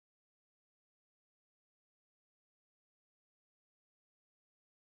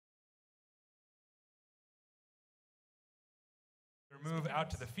move out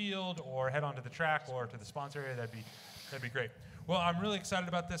to the field or head onto the track or to the sponsor area, that'd be great. Well, I'm really excited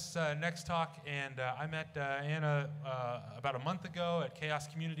about this next talk, and I met Anna about a month ago at Chaos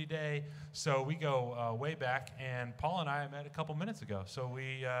Community Day, so we go way back, and Paul and I met a couple minutes ago, so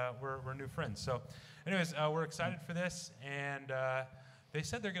we're new friends. So anyways, we're excited for this, and they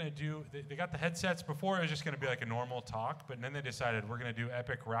said they're going to do, they got the headsets. Before it was just going to be like a normal talk, but then they decided we're going to do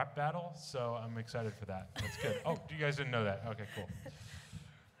epic rap battle, so I'm excited for that. That's good. Oh, you guys didn't know that. Okay, cool.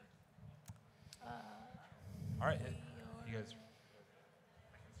 All right, you guys.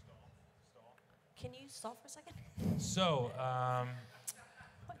 Can you stall for a second? So,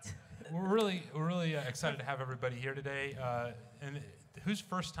 we're really excited to have everybody here today. And whose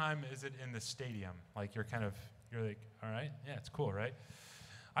first time is it in the stadium? Like you're like, all right, yeah, it's cool, right?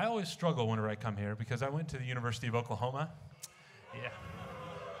 I always struggle whenever I come here because I went to the University of Oklahoma. Yeah,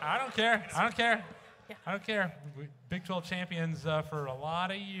 I don't care. Yeah. I don't care. Big 12 champions for a lot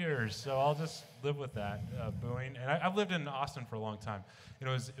of years, so I'll just live with that booing. And I've lived in Austin for a long time. It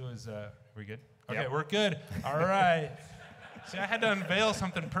was. Are we good? Okay, yep. We're good. All right. See, I had to unveil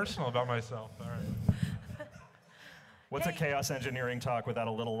something personal about myself. All right. What's a chaos engineering talk without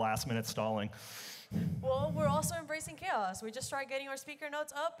a little last-minute stalling? Well, we're also embracing chaos. We just tried getting our speaker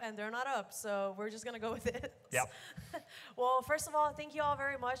notes up, and they're not up, so we're just going to go with it. Yep. Well, first of all, thank you all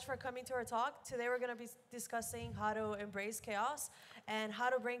very much for coming to our talk. Today we're going to be discussing how to embrace chaos and how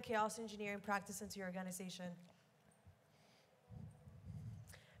to bring chaos engineering practice into your organization.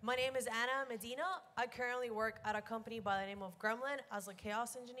 My name is Anna Medina. I currently work at a company by the name of Gremlin as a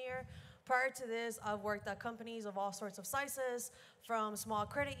chaos engineer. Prior to this, I've worked at companies of all sorts of sizes, from small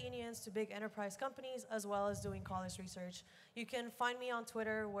credit unions to big enterprise companies, as well as doing college research. You can find me on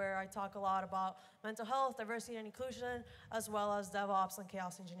Twitter, where I talk a lot about mental health, diversity and inclusion, as well as DevOps and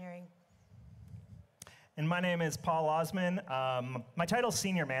chaos engineering. And my name is Paul Osman. My title's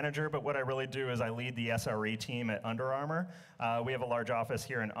senior manager, but what I really do is I lead the SRE team at Under Armour. We have a large office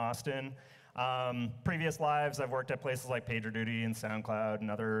here in Austin. Previous lives, I've worked at places like PagerDuty and SoundCloud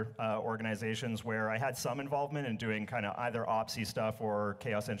and other organizations where I had some involvement in doing kind of either opsy stuff or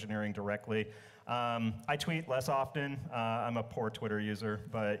chaos engineering directly. I tweet less often. I'm a poor Twitter user,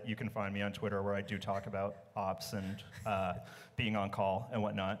 but you can find me on Twitter where I do talk about ops and being on call and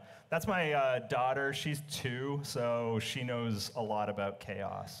whatnot. That's my daughter. She's 2, so she knows a lot about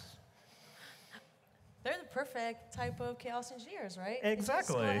chaos. They're the perfect type of chaos engineers, right?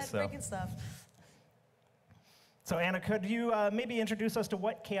 Exactly. Just go ahead breaking stuff. So Anna, could you maybe introduce us to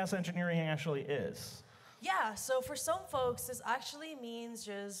what chaos engineering actually is? Yeah, so for some folks, this actually means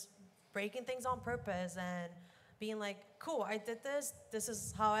just breaking things on purpose and being like, cool, I did this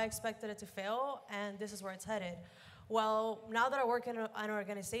is how I expected it to fail, and this is where it's headed. Well, now that I work in an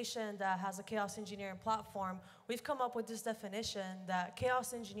organization that has a chaos engineering platform, we've come up with this definition that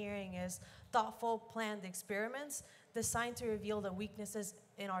chaos engineering is thoughtful, planned experiments designed to reveal the weaknesses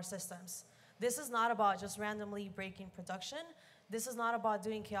in our systems. This is not about just randomly breaking production. This is not about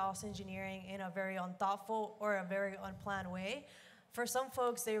doing chaos engineering in a very unthoughtful or a very unplanned way. For some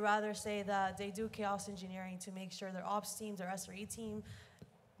folks, they rather say that they do chaos engineering to make sure their ops team, their SRE team,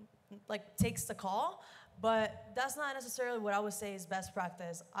 takes the call. But that's not necessarily what I would say is best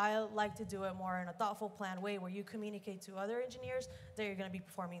practice. I like to do it more in a thoughtful, planned way where you communicate to other engineers that you're going to be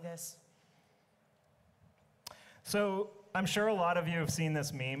performing this. So I'm sure a lot of you have seen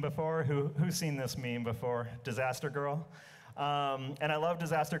this meme before. Who's seen this meme before? Disaster Girl. And I love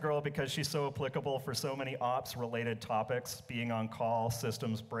Disaster Girl because she's so applicable for so many ops-related topics, being on call,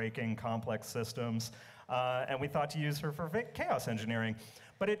 systems breaking, complex systems. And we thought to use her for chaos engineering.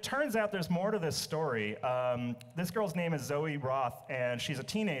 But it turns out there's more to this story. This girl's name is Zoe Roth, and she's a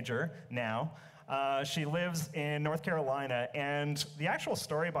teenager now. She lives in North Carolina, and the actual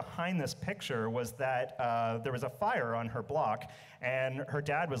story behind this picture was that there was a fire on her block, and her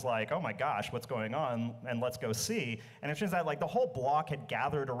dad was like, oh my gosh, what's going on, and let's go see. And it turns out the whole block had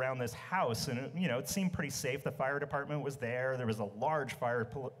gathered around this house, and it seemed pretty safe. The fire department was there. There was a large fire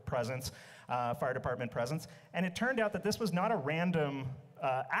department presence, and it turned out that this was not a random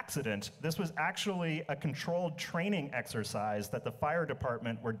accident. This was actually a controlled training exercise that the fire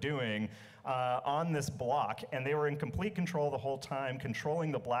department were doing on this block, and they were in complete control the whole time,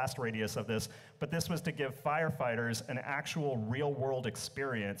 controlling the blast radius of this, but this was to give firefighters an actual real-world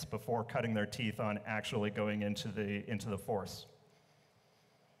experience before cutting their teeth on actually going into the force.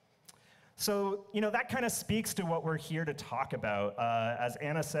 So, that kind of speaks to what we're here to talk about. As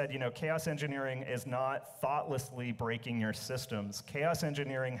Anna said, chaos engineering is not thoughtlessly breaking your systems. Chaos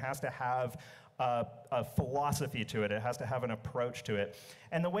engineering has to have a philosophy to it. It has to have an approach to it.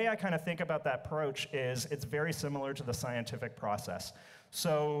 And the way I kind of think about that approach is it's very similar to the scientific process.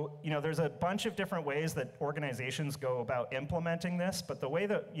 So, there's a bunch of different ways that organizations go about implementing this, but the way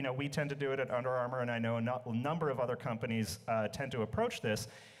that, we tend to do it at Under Armour, and I know a number of other companies tend to approach this,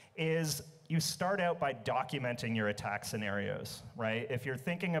 is you start out by documenting your attack scenarios, right? If you're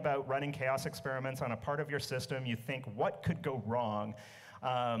thinking about running chaos experiments on a part of your system, you think, what could go wrong?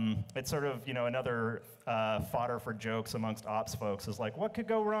 It's sort of, another fodder for jokes amongst ops folks is like, what could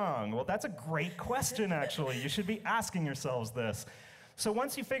go wrong? Well, that's a great question, actually. You should be asking yourselves this. So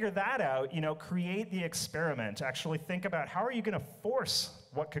once you figure that out, create the experiment. Actually think about how are you going to force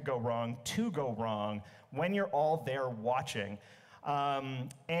what could go wrong to go wrong when you're all there watching.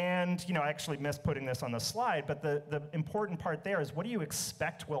 And I actually missed putting this on the slide, but the important part there is what do you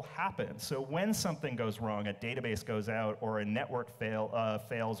expect will happen? So when something goes wrong, a database goes out, or a network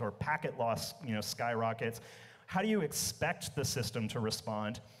fails, or packet loss skyrockets, how do you expect the system to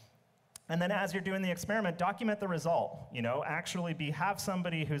respond? And then as you're doing the experiment, document the result. Actually have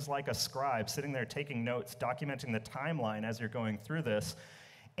somebody who's like a scribe sitting there taking notes, documenting the timeline as you're going through this,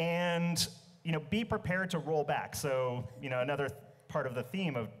 and be prepared to roll back. So another part of the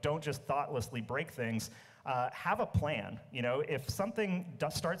theme of don't just thoughtlessly break things. Have a plan. If something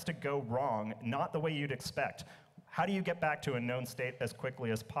starts to go wrong, not the way you'd expect, how do you get back to a known state as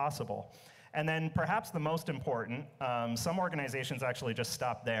quickly as possible? And then perhaps the most important, some organizations actually just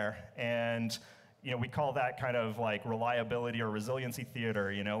stop there, and we call that kind of like reliability or resiliency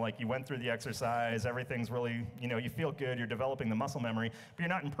theater. Like you went through the exercise, everything's really, you feel good, you're developing the muscle memory, but you're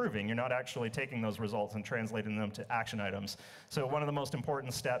not improving. You're not actually taking those results and translating them to action items. So one of the most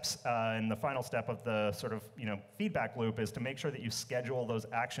important steps, and the final step of the sort of feedback loop, is to make sure that you schedule those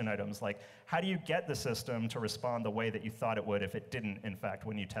action items. Like, how do you get the system to respond the way that you thought it would if it didn't, in fact,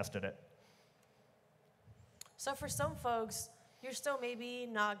 when you tested it? So for some folks, you're still maybe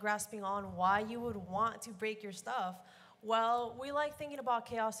not grasping on why you would want to break your stuff. Well, we like thinking about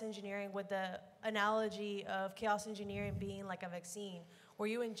chaos engineering with the analogy of chaos engineering being like a vaccine, where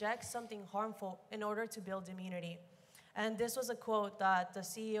you inject something harmful in order to build immunity. And this was a quote that the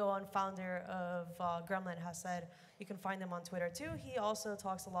CEO and founder of Gremlin has said. You can find him on Twitter too. He also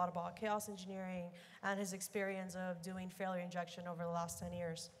talks a lot about chaos engineering and his experience of doing failure injection over the last 10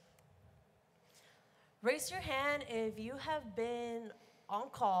 years. Raise your hand if you have been on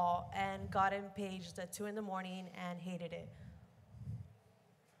call and gotten paged at 2 in the morning and hated it.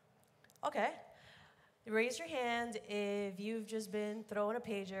 Okay. Raise your hand if you've just been thrown a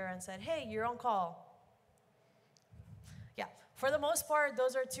pager and said, hey, you're on call. Yeah, for the most part,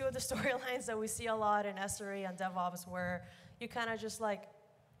 those are two of the storylines that we see a lot in SRE and DevOps, where you kind of just like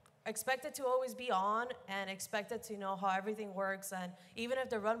expect it to always be on and expect it to know how everything works. And even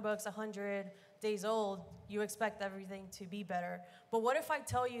if the run book's 100 days old, you expect everything to be better. But what if I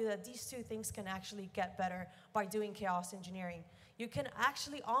tell you that these two things can actually get better by doing chaos engineering? You can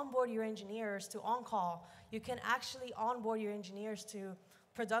actually onboard your engineers to on-call. You can actually onboard your engineers to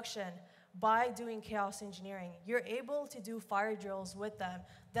production by doing chaos engineering. You're able to do fire drills with them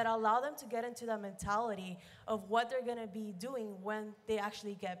that allow them to get into the mentality of what they're gonna be doing when they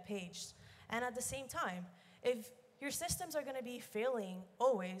actually get paged. And at the same time, if your systems are gonna be failing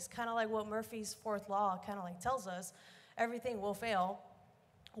always, kind of like what Murphy's fourth law kind of like tells us, everything will fail.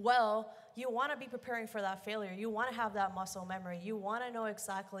 Well, you wanna be preparing for that failure. You wanna have that muscle memory. You wanna know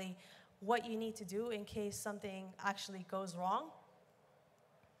exactly what you need to do in case something actually goes wrong.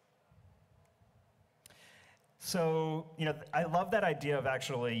 So, I love that idea of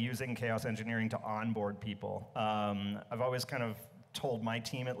actually using chaos engineering to onboard people. I've always kind of told my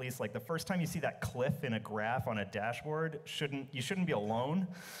team, at least, like the first time you see that cliff in a graph on a dashboard, you shouldn't be alone.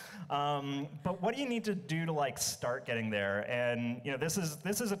 But what do you need to do to like start getting there? And this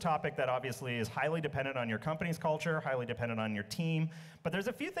is a topic that obviously is highly dependent on your company's culture, highly dependent on your team. But there's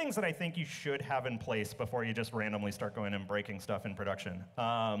a few things that I think you should have in place before you just randomly start going and breaking stuff in production.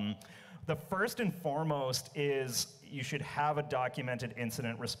 The first and foremost is you should have a documented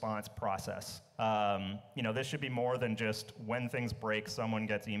incident response process. This should be more than just when things break, someone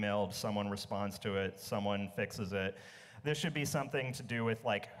gets emailed, someone responds to it, someone fixes it. This should be something to do with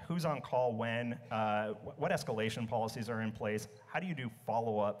like who's on call when, what escalation policies are in place, how do you do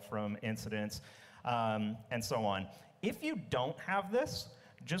follow-up from incidents, and so on. If you don't have this,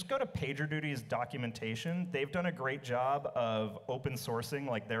 just go to PagerDuty's documentation. They've done a great job of open sourcing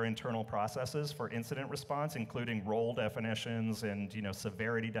like their internal processes for incident response, including role definitions and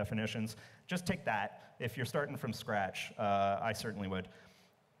severity definitions. Just take that. If you're starting from scratch, I certainly would.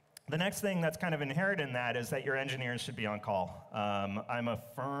 The next thing that's kind of inherent in that is that your engineers should be on call. I'm a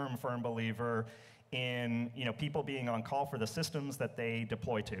firm believer in people being on call for the systems that they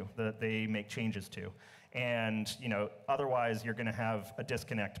deploy to, that they make changes to. And otherwise you're going to have a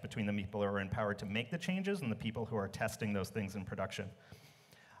disconnect between the people who are empowered to make the changes and the people who are testing those things in production.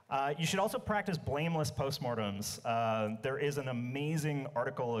 You should also practice blameless postmortems. There is an amazing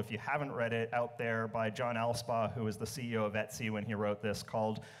article, if you haven't read it, out there by John Alspaugh, who was the CEO of Etsy when he wrote this,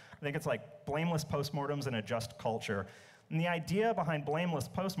 called, I think it's like Blameless Postmortems in a Just Culture. And the idea behind blameless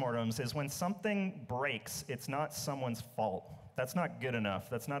postmortems is when something breaks, it's not someone's fault. That's not good enough.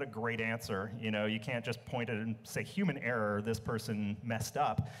 That's not a great answer. You can't just point it and say, human error, this person messed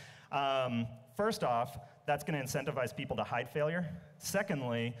up. First off, that's going to incentivize people to hide failure.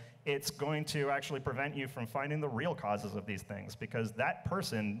 Secondly, it's going to actually prevent you from finding the real causes of these things, because that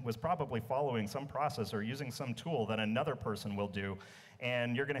person was probably following some process or using some tool that another person will do,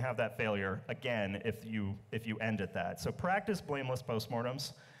 and you're going to have that failure again if you end at that. So practice blameless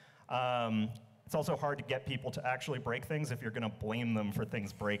postmortems. It's also hard to get people to actually break things if you're going to blame them for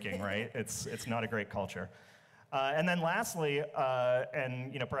things breaking, right? It's not a great culture. And then lastly,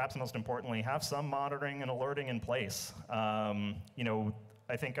 and perhaps most importantly, have some monitoring and alerting in place.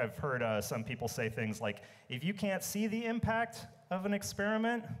 I think I've heard some people say things like, if you can't see the impact of an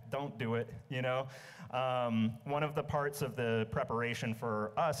experiment, don't do it. One of the parts of the preparation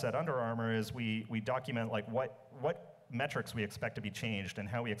for us at Under Armour is we document like what metrics we expect to be changed and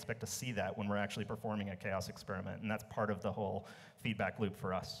how we expect to see that when we're actually performing a chaos experiment. And that's part of the whole feedback loop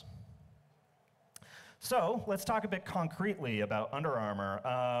for us. So let's talk a bit concretely about Under Armour.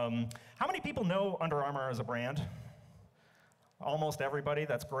 How many people know Under Armour as a brand? Almost everybody,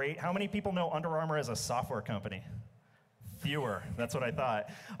 that's great. How many people know Under Armour as a software company? Fewer, that's what I thought.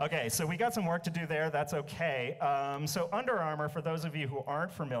 Okay, so we got some work to do there, that's okay. So Under Armour, for those of you who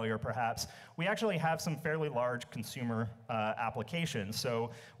aren't familiar perhaps, we actually have some fairly large consumer applications. So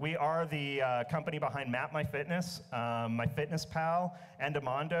we are the company behind MapMyFitness, MyFitnessPal,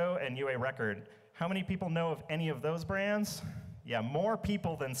 Endomondo, and UA Record. How many people know of any of those brands? Yeah, more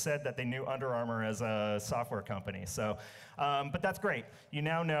people than said that they knew Under Armour as a software company. So, but that's great. You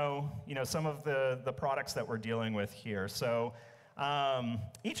now know, some of the products that we're dealing with here. So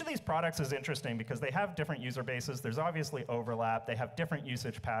each of these products is interesting because they have different user bases. There's obviously overlap. They have different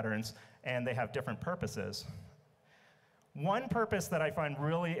usage patterns, and they have different purposes. One purpose that I find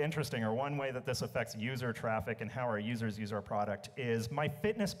really interesting, or one way that this affects user traffic and how our users use our product, is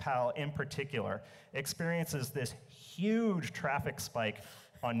MyFitnessPal in particular experiences this huge traffic spike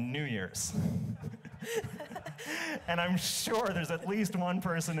on New Year's. And I'm sure there's at least one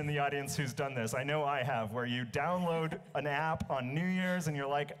person in the audience who's done this. I know I have, where you download an app on New Year's and you're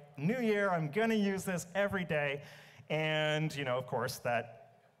like, New Year, I'm gonna use this every day. And of course,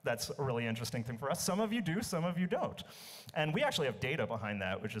 that's a really interesting thing for us. Some of you do, some of you don't. And we actually have data behind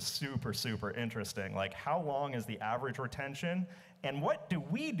that, which is super, super interesting. Like, how long is the average retention? And what do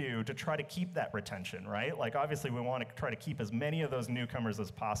we do to try to keep that retention, right? Like, obviously, we want to try to keep as many of those newcomers as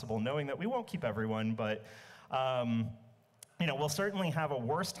possible, knowing that we won't keep everyone, but we'll certainly have a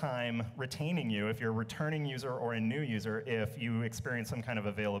worse time retaining you if you're a returning user or a new user if you experience some kind of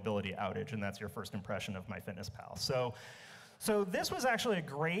availability outage, and that's your first impression of MyFitnessPal. So this was actually a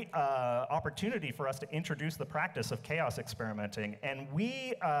great opportunity for us to introduce the practice of chaos experimenting, and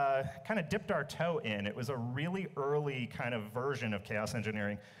we kind of dipped our toe in. It was a really early kind of version of chaos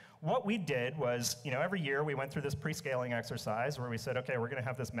engineering. What we did was, every year we went through this pre-scaling exercise where we said, okay, we're going to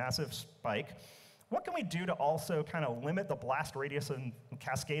have this massive spike. What can we do to also kind of limit the blast radius and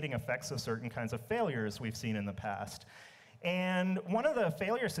cascading effects of certain kinds of failures we've seen in the past? And one of the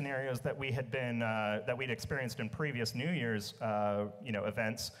failure scenarios that we had been that we'd experienced in previous New Year's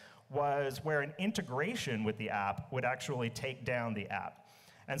events was where an integration with the app would actually take down the app.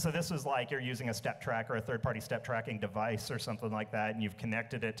 And so this was like you're using a step tracker, a third-party step tracking device or something like that, and you've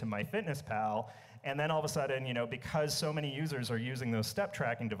connected it to MyFitnessPal, and then all of a sudden, because so many users are using those step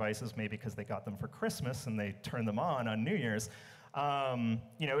tracking devices, maybe because they got them for Christmas and they turned them on New Year's,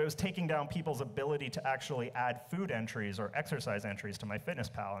 it was taking down people's ability to actually add food entries or exercise entries to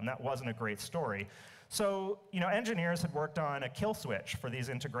MyFitnessPal, and that wasn't a great story. So, engineers had worked on a kill switch for these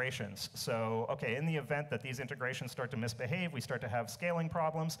integrations. So, okay, in the event that these integrations start to misbehave, we start to have scaling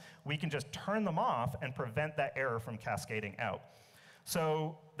problems, we can just turn them off and prevent that error from cascading out.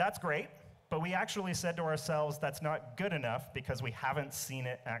 So that's great, but we actually said to ourselves that's not good enough because we haven't seen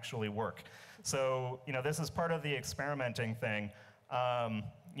it actually work. So, this is part of the experimenting thing.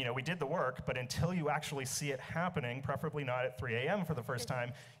 We did the work, but until you actually see it happening, preferably not at 3 a.m. for the first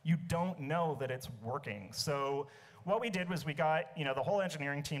time, you don't know that it's working. So what we did was we got the whole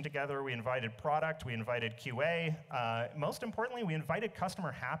engineering team together. We invited product, we invited QA. Most importantly, we invited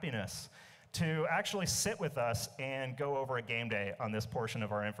customer happiness to actually sit with us and go over a game day on this portion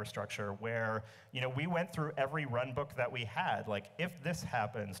of our infrastructure where we went through every runbook that we had. Like, if this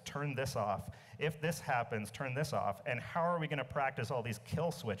happens, turn this off. If this happens, turn this off. And how are we going to practice all these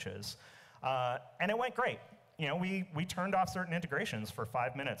kill switches? And it went great. We turned off certain integrations for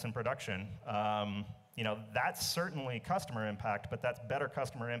 5 minutes in production. That's certainly customer impact, but that's better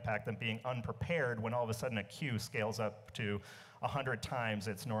customer impact than being unprepared when all of a sudden a queue scales up to 100 times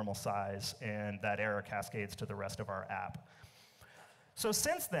its normal size, and that error cascades to the rest of our app. So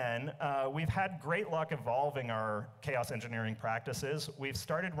since then, we've had great luck evolving our chaos engineering practices. We've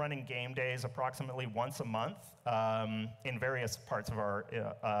started running game days approximately once a month in various parts of our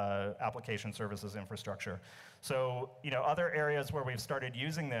application services infrastructure. So, other areas where we've started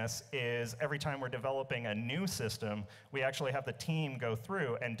using this is every time we're developing a new system, we actually have the team go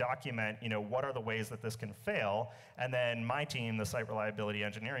through and document, what are the ways that this can fail, and then my team, the site reliability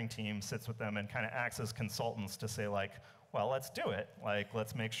engineering team, sits with them and kind of acts as consultants to say, like, well, let's do it. Like,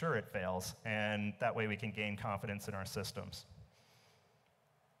 let's make sure it fails, and that way we can gain confidence in our systems.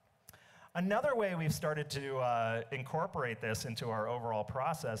 Another way we've started to incorporate this into our overall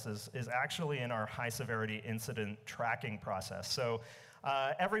process is actually in our high-severity incident tracking process. So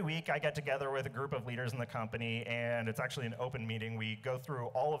every week I get together with a group of leaders in the company, and it's actually an open meeting. We go through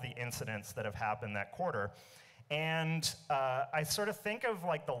all of the incidents that have happened that quarter. And I sort of think of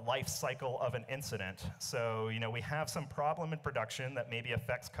like the life cycle of an incident. So we have some problem in production that maybe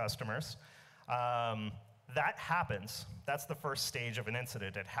affects customers. That happens. That's the first stage of an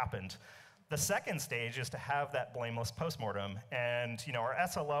incident. It happened. The second stage is to have that blameless postmortem. And our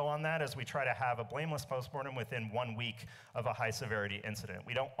SLO on that is we try to have a blameless postmortem within 1 week of a high-severity incident.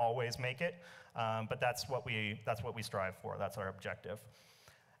 We don't always make it, but that's what we strive for. That's our objective.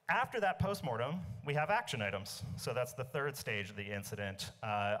 After that postmortem, we have action items. So that's the third stage of the incident,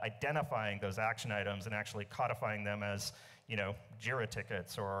 identifying those action items and actually codifying them as Jira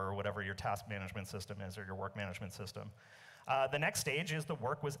tickets or whatever your task management system is or your work management system. The next stage is the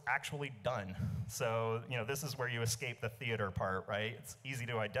work was actually done. So this is where you escape the theater part, right? It's easy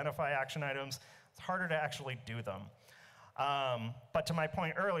to identify action items. It's harder to actually do them. But to my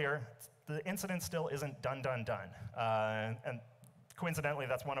point earlier, the incident still isn't done. And coincidentally,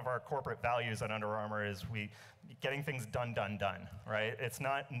 that's one of our corporate values at Under Armour is getting things done, right? It's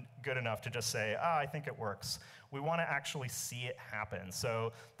not good enough to just say, I think it works. We want to actually see it happen.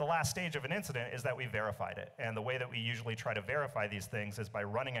 So the last stage of an incident is that we verified it. And the way that we usually try to verify these things is by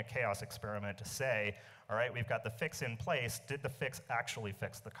running a chaos experiment to say, all right, we've got the fix in place. Did the fix actually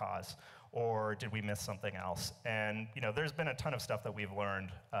fix the cause? Or did we miss something else? And there's been a ton of stuff that we've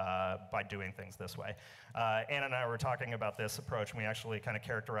learned by doing things this way. Anna and I were talking about this approach, and we actually kind of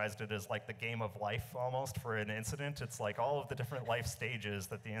characterized it as like the game of life almost for an incident. It's like all of the different life stages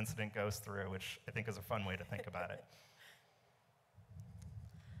that the incident goes through, which I think is a fun way to think about it.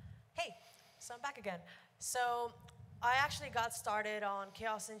 Hey, so I'm back again. So I actually got started on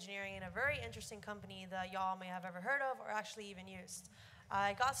chaos engineering in a very interesting company that y'all may have ever heard of or actually even used.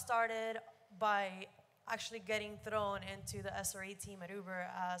 I got started by actually getting thrown into the SRE team at Uber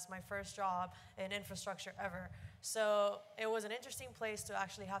as my first job in infrastructure ever. So it was an interesting place to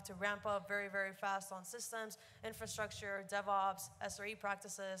actually have to ramp up very, very fast on systems, infrastructure, DevOps, SRE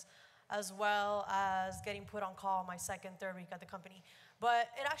practices, as well as getting put on call my second, third week at the company. But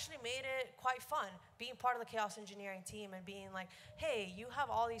it actually made it quite fun being part of the chaos engineering team and being like, hey, you have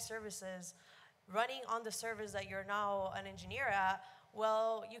all these services running on the service that you're now an engineer at.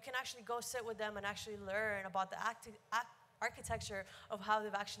 Well, you can actually go sit with them and actually learn about the architecture of how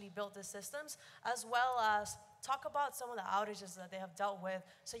they've actually built the systems, as well as talk about some of the outages that they have dealt with,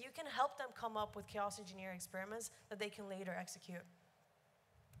 so you can help them come up with chaos engineering experiments that they can later execute.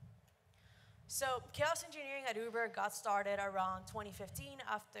 So chaos engineering at Uber got started around 2015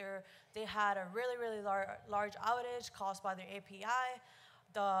 after they had a really, really large outage caused by their API.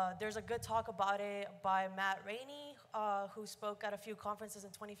 There's a good talk about it by Matt Rainey, who spoke at a few conferences in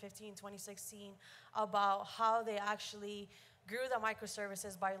 2015, 2016, about how they actually grew the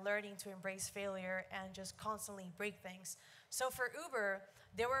microservices by learning to embrace failure and just constantly break things. So for Uber,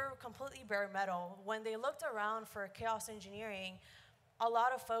 they were completely bare metal. When they looked around for chaos engineering, a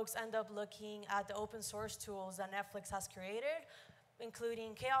lot of folks end up looking at the open source tools that Netflix has created,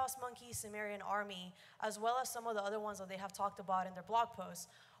 including Chaos Monkey, Sumerian Army, as well as some of the other ones that they have talked about in their blog posts.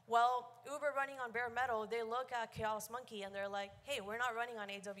 Well, Uber running on bare metal, they look at Chaos Monkey and they're like, hey, we're not running on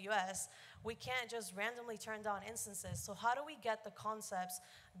AWS. We can't just randomly turn down instances. So how do we get the concepts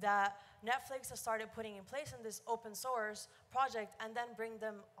that Netflix has started putting in place in this open source project and then bring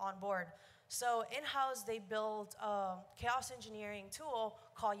them on board? So in-house, they built a chaos engineering tool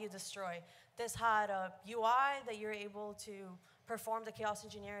called UDestroy. This had a UI that you're able to perform the chaos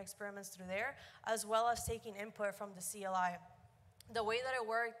engineering experiments through there, as well as taking input from the CLI. The way that it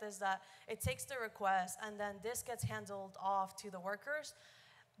worked is that it takes the request, and then this gets handled off to the workers.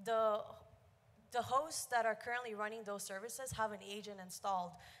 The hosts that are currently running those services have an agent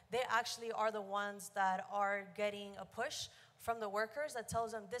installed. They actually are the ones that are getting a push from the workers that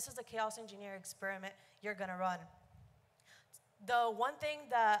tells them, this is the chaos engineer experiment you're going to run. The one thing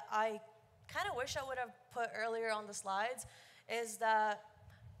that I kind of wish I would have put earlier on the slides is that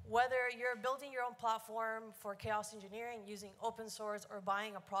whether you're building your own platform for chaos engineering using open source or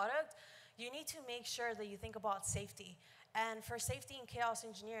buying a product, you need to make sure that you think about safety. And for safety in chaos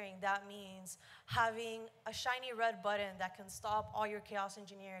engineering, that means having a shiny red button that can stop all your chaos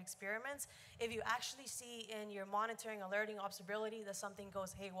engineering experiments if you actually see in your monitoring, alerting, observability that something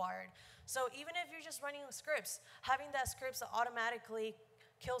goes haywire. So even if you're just running scripts, having that scripts that automatically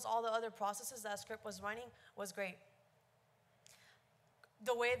kills all the other processes that script was running was great.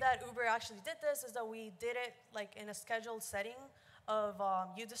 The way that Uber actually did this is that we did it like in a scheduled setting of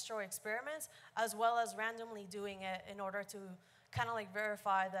UDestroy experiments, as well as randomly doing it in order to kind of like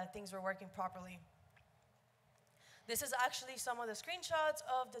verify that things were working properly. This is actually some of the screenshots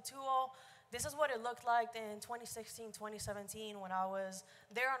of the tool. This is what it looked like in 2016, 2017 when I was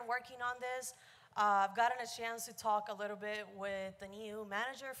there and working on this. I've gotten a chance to talk a little bit with the new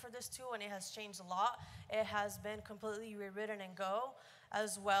manager for this tool, and it has changed a lot. It has been completely rewritten in Go,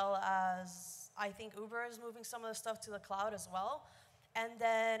 as well as I think Uber is moving some of the stuff to the cloud as well. And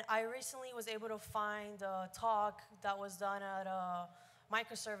then I recently was able to find a talk that was done at a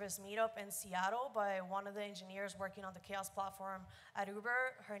microservice meetup in Seattle by one of the engineers working on the Chaos platform at Uber.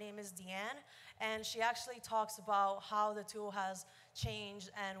 Her name is Deanne, and she actually talks about how the tool has changed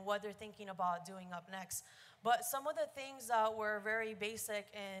and what they're thinking about doing up next. But some of the things that were very basic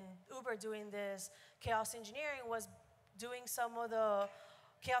in Uber doing this chaos engineering was doing some of the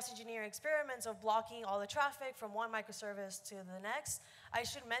chaos engineering experiments of blocking all the traffic from one microservice to the next. I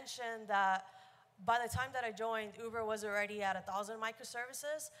should mention that by the time that I joined, Uber was already at 1,000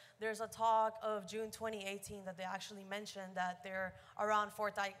 microservices. There's a talk of June 2018 that they actually mentioned that they're around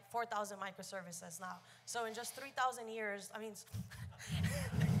 4,000 microservices now. So in just 3,000 years, I mean,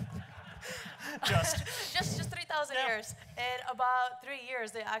 just 3,000 years. In about 3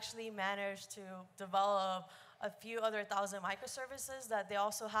 years, they actually managed to develop a few other 1,000 microservices that they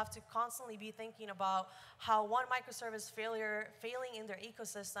also have to constantly be thinking about how one microservice failing in their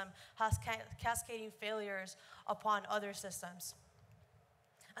ecosystem has cascading failures upon other systems.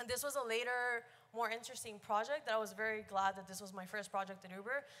 And this was a later, more interesting project that I was very glad that this was my first project at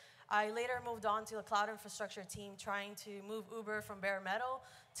Uber. I later moved on to the cloud infrastructure team trying to move Uber from bare metal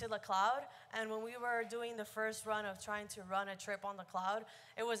to the cloud. And when we were doing the first run of trying to run a trip on the cloud,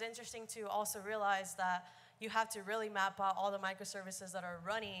 it was interesting to also realize that you have to really map out all the microservices that are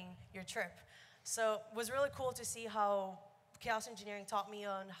running your trip. So it was really cool to see how chaos engineering taught me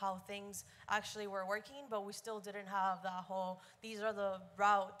on how things actually were working, but we still didn't have that whole, these are the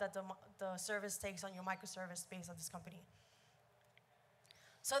route that the service takes on your microservice space at this company.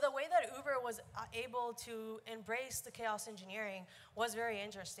 So the way that Uber was able to embrace the chaos engineering was very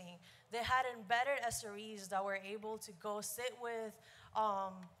interesting. They had embedded SREs that were able to go sit with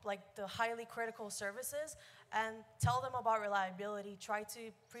like the highly critical services and tell them about reliability, try to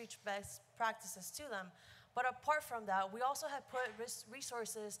preach best practices to them. But apart from that, we also had put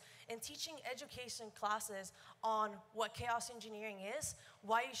resources in teaching education classes on what chaos engineering is,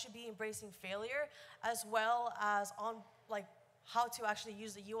 why you should be embracing failure, as well as on like how to actually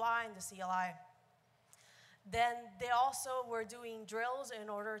use the UI and the CLI. Then they also were doing drills in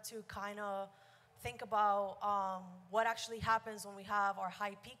order to kind of think about what actually happens when we have our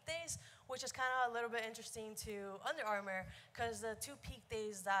high peak days, which is kind of a little bit interesting to Under Armour, because the two peak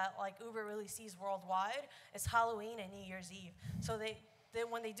days that like Uber really sees worldwide is Halloween and New Year's Eve. So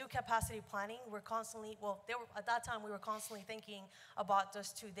when they do capacity planning, we're constantly, at that time we were constantly thinking about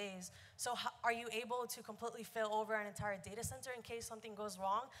those 2 days. So are you able to completely fill over an entire data center in case something goes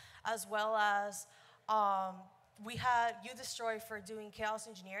wrong, as well as we had UDestroy for doing chaos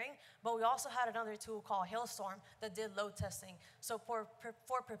engineering, but we also had another tool called Hailstorm that did load testing. So for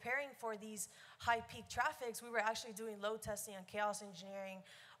preparing for these high peak traffics, we were actually doing load testing and chaos engineering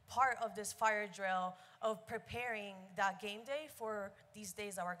part of this fire drill of preparing that game day for these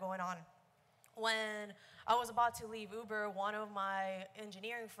days that were going on. When I was about to leave Uber, one of my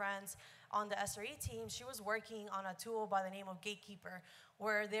engineering friends on the SRE team, she was working on a tool by the name of Gatekeeper,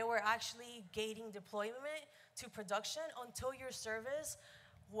 where they were actually gating deployment to production until your service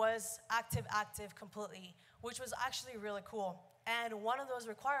was active completely, which was actually really cool. And one of those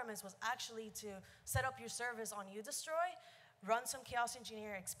requirements was actually to set up your service on Udestroy, run some chaos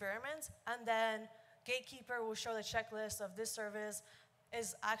engineering experiments, and then Gatekeeper will show the checklist of this service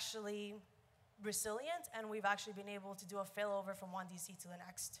is actually resilient, and we've actually been able to do a failover from one DC to the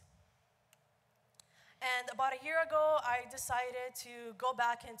next. And about a year ago, I decided to go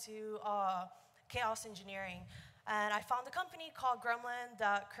back into chaos engineering. And I found a company called Gremlin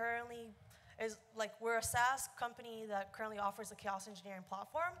that currently is, we're a SaaS company that currently offers a chaos engineering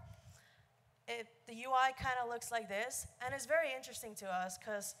platform. The UI kind of looks like this, and it's very interesting to us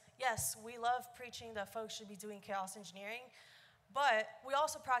because, yes, we love preaching that folks should be doing chaos engineering, but we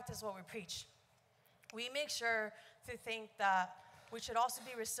also practice what we preach. We make sure to think that we should also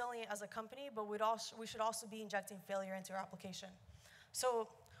be resilient as a company, but we should also be injecting failure into our application. So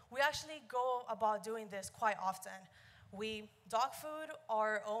we actually go about doing this quite often. We dog food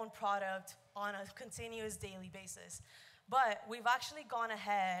our own product on a continuous daily basis. But we've actually gone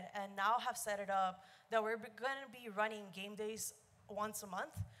ahead and now have set it up that we're going to be running game days once a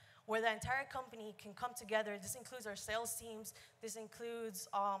month, where the entire company can come together. This includes our sales teams. This includes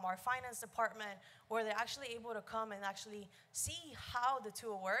our finance department, where they're actually able to come and actually see how the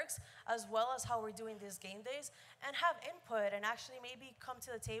tool works, as well as how we're doing these game days, and have input and actually maybe come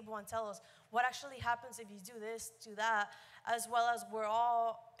to the table and tell us what actually happens if you do this, do that, as well as we're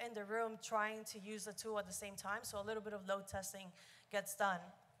all in the room trying to use the tool at the same time, so a little bit of load testing gets done.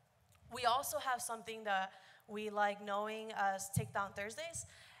 We also have something that we like knowing as Takedown Thursdays.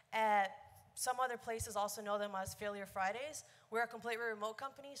 Some other places also know them as Failure Fridays. We're a completely remote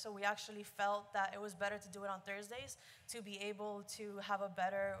company, so we actually felt that it was better to do it on Thursdays to be able to have a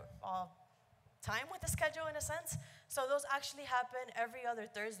better time with the schedule in a sense. So those actually happen every other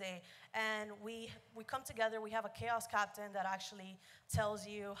Thursday, and we come together. We have a chaos captain that actually tells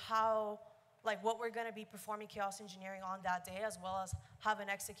you how, what we're going to be performing chaos engineering on that day, as well as have an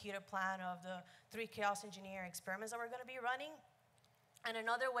executed plan of the 3 chaos engineering experiments that we're going to be running. And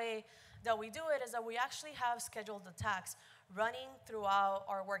another way that we do it is that we actually have scheduled attacks running throughout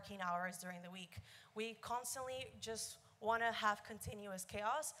our working hours during the week. We constantly just want to have continuous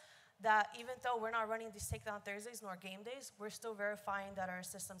chaos, that even though we're not running these Takedown Thursdays nor game days, we're still verifying that our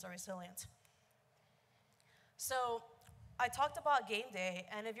systems are resilient. So I talked about game day,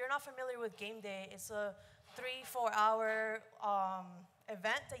 and if you're not familiar with game day, it's a 3-4 hour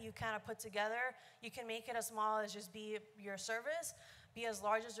event that you kind of put together. You can make it as small as just be your service, be as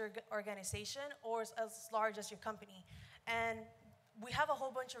large as your organization, or as large as your company. And we have a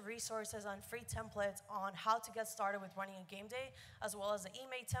whole bunch of resources on free templates on how to get started with running a game day, as well as the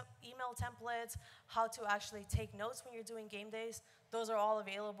email templates, how to actually take notes when you're doing game days. Those are all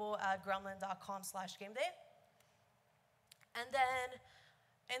available at gremlin.com/gameday. And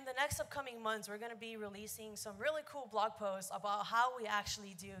then in the next upcoming months, we're going to be releasing some really cool blog posts about how we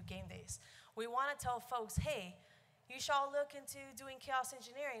actually do game days. We want to tell folks, hey, you should all look into doing chaos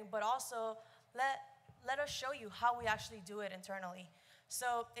engineering, but also let us show you how we actually do it internally.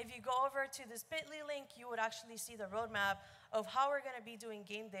 So if you go over to this bit.ly link, you would actually see the roadmap of how we're going to be doing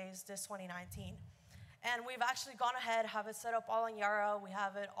game days this 2019. And we've actually gone ahead, have it set up all in Yara. We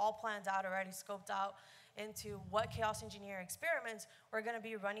have it all planned out already, scoped out into what chaos engineering experiments we're going to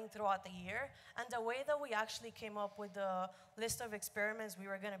be running throughout the year. And the way that we actually came up with the list of experiments we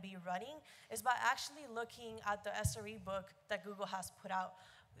were going to be running is by actually looking at the SRE book that Google has put out,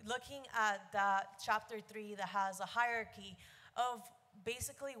 looking at that chapter 3 that has a hierarchy of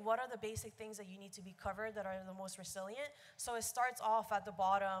basically what are the basic things that you need to be covered that are the most resilient. So it starts off at the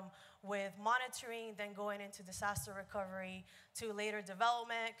bottom with monitoring, then going into disaster recovery, to later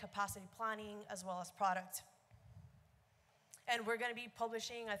development, capacity planning, as well as product. And we're going to be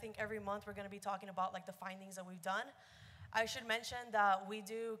publishing, I think every month we're going to be talking about the findings that we've done. I should mention that we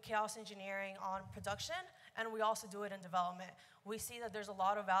do chaos engineering on production, and we also do it in development. We see that there's a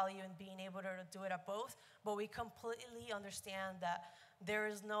lot of value in being able to do it at both, but we completely understand that there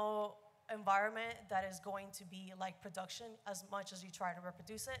is no environment that is going to be like production as much as you try to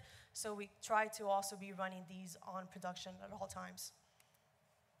reproduce it. So we try to also be running these on production at all times.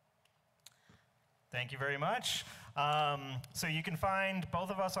 Thank you very much. So you can find both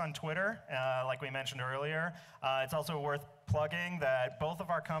of us on Twitter, like we mentioned earlier. It's also worth plugging that both of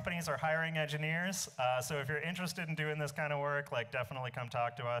our companies are hiring engineers. So if you're interested in doing this kind of work, like definitely come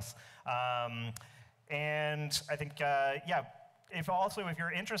talk to us. And I think, yeah, if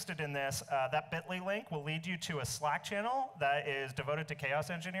you're interested in this, that bit.ly link will lead you to a Slack channel that is devoted to chaos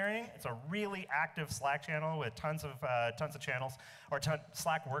engineering. It's a really active Slack channel with tons of channels, or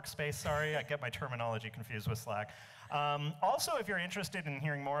Slack workspace, sorry. I get my terminology confused with Slack. Also, if you're interested in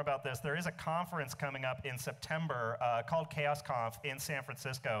hearing more about this, there is a conference coming up in September called ChaosConf in San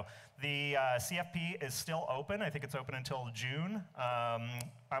Francisco. The CFP is still open. I think it's open until June.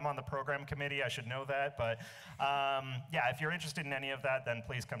 I'm on the program committee. I should know that. But yeah, if you're interested in any of that, then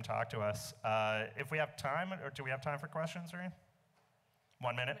please come talk to us. If we have time, or do we have time for questions, Reen?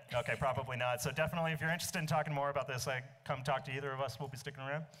 1 minute? Okay, probably not. So definitely, if you're interested in talking more about this, come talk to either of us. We'll be sticking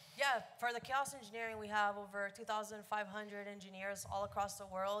around. Yeah, for the chaos engineering, we have over 2,500 engineers all across the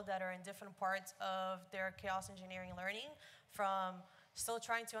world that are in different parts of their chaos engineering learning, from still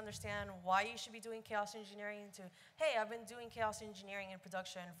trying to understand why you should be doing chaos engineering to, hey, I've been doing chaos engineering in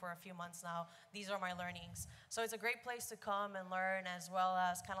production for a few months now. These are my learnings. So it's a great place to come and learn, as well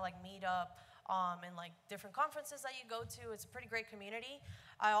as kind of like meet up and like different conferences that you go to. It's a pretty great community.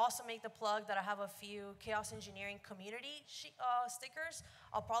 I also make the plug that I have a few chaos engineering community stickers.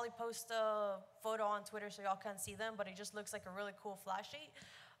 I'll probably post a photo on Twitter so y'all can see them, but it just looks like a really cool flash sheet.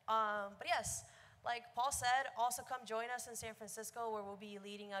 But yes, like Paul said, also come join us in San Francisco, where we'll be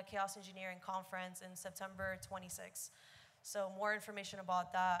leading a chaos engineering conference in September 26th. So more information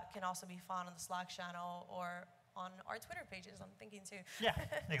about that can also be found on the Slack channel or on our Twitter pages, I'm thinking too. Yeah,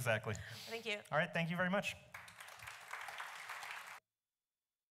 exactly. Thank you. All right, thank you very much.